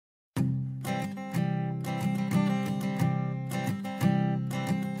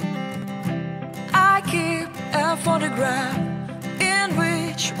photograph in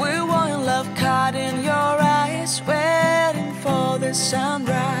which we were in love, caught in your eyes, waiting for the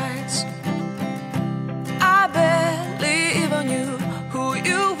sunrise. I barely even knew who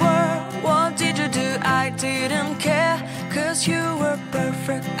you were. What did you do? I didn't care, 'cause you were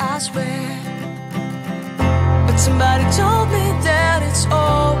perfect, I swear. But somebody told me that it's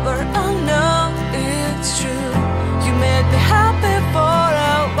over. I know it's true. You made me happy for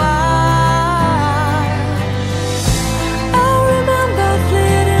a while. I remember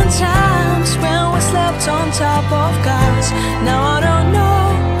fleeting times when we slept on top of cars. Now I don't know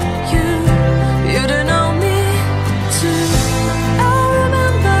you, you don't know me too. I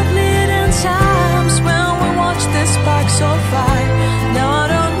remember fleeting times when we watched the sparks so fire. Now I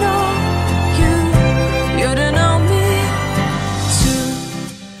don't know you, you don't know me too.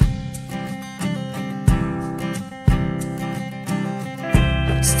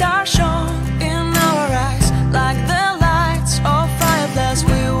 Stars shone in our eyes like the lights of fireflies.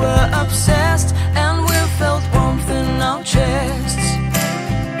 We were obsessed and we felt warmth in our chests.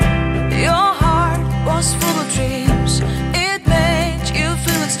 Your heart was full of dreams, it made you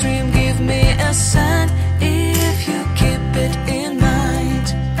feel extreme. Give me a sign if you keep it in mind.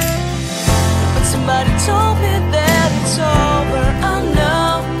 But somebody told me that it's over. I know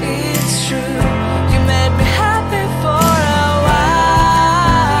it's true. You made me happy for a while.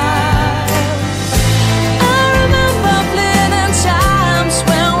 I remember fleeting times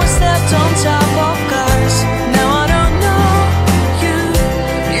when we slept on top of cars. Now I don't know you,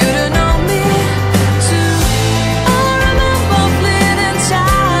 you don't know me too. I remember fleeting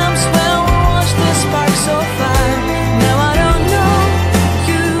times when we watched the sparks so fire. Now I don't know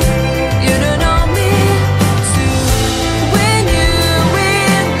you, you don't know me too. We knew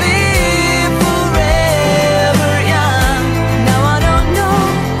we'd be forever young. Now I don't know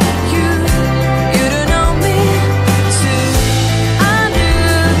you, you don't know me too. I knew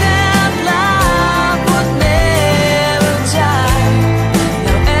that love would never die.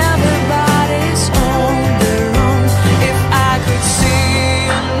 Now everybody's on their own. If I could see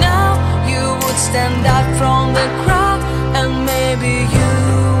you now, you would stand out from the crowd, and maybe you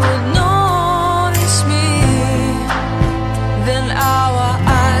would notice me. Then our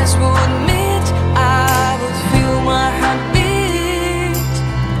eyes would meet, I would feel my heart beat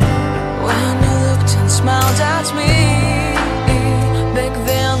when you looked and smiled at me. Back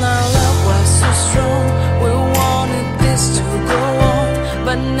then our love was so strong, we wanted this to go on.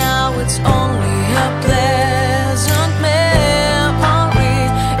 But now it's only a pleasant memory.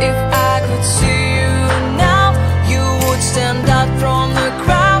 If I could see you now, you would stand out from the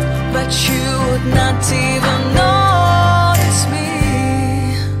crowd, but you would not even notice me.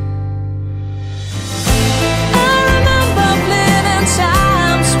 I remember fleeting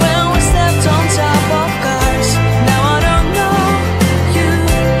times when we slept on top of cars. Now I don't know you,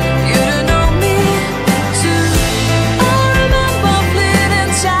 you don't know me too. I remember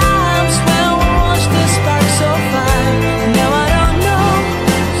fleeting times when we watched the sparks so fire. Now I don't know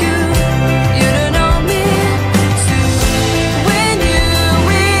you, you don't know me too. We knew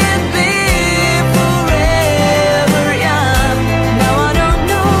we'd be forever young. Now I don't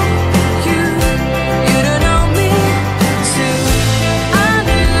know you, you don't know me too. I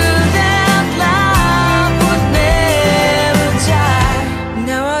knew that love would never die.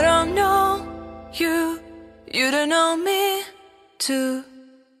 Now I don't know you, you don't know me too.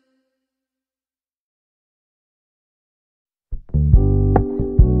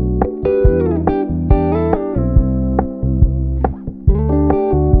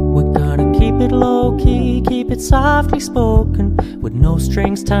 We're gonna keep it low key, keep it softly spoken, with no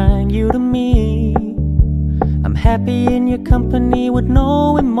strings tying you to me. I'm happy in your company with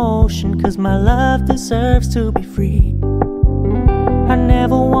no emotion, 'cause my love deserves to be free. I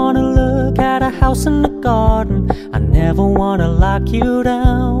never wanna look at a house in the garden, I never wanna lock you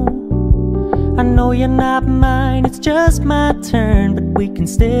down. I know you're not mine, it's just my turn, but we can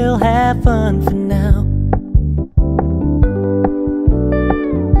still have fun for now.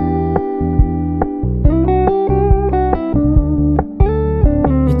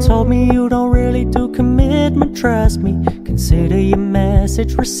 You told me you don't really do commitment, trust me, consider your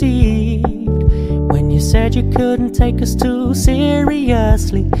message received. When you said you couldn't take us too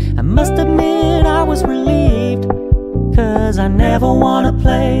seriously, I must admit I was relieved. 'Cause I never wanna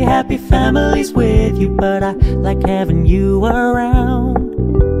play happy families with you, but I like having you around.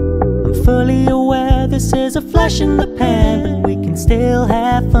 I'm fully aware this is a flash in the pan, but we can still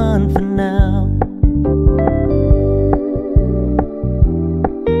have fun for now.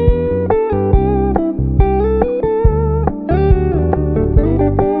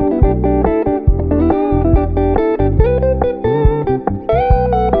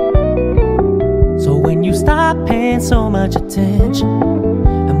 much attention.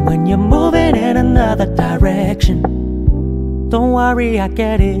 And when you're moving in another direction, don't worry, I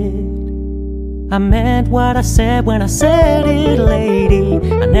get it. I meant what I said when I said it, lady.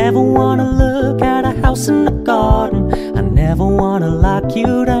 I never wanna look at a house in the garden. I never wanna lock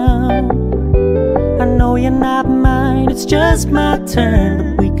you down. I know you're not mine, it's just my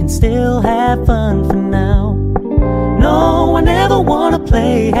turn, but we can still have fun for now. No, I never wanna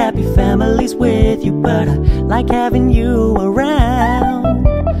play happy families with you, but I like having you around.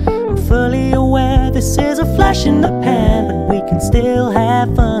 I'm fully aware this is a flash in the pan, but we can still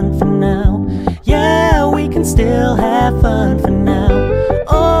have fun for now. Yeah, we can still have fun for now.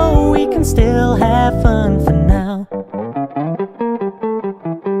 Oh, we can still have fun for now.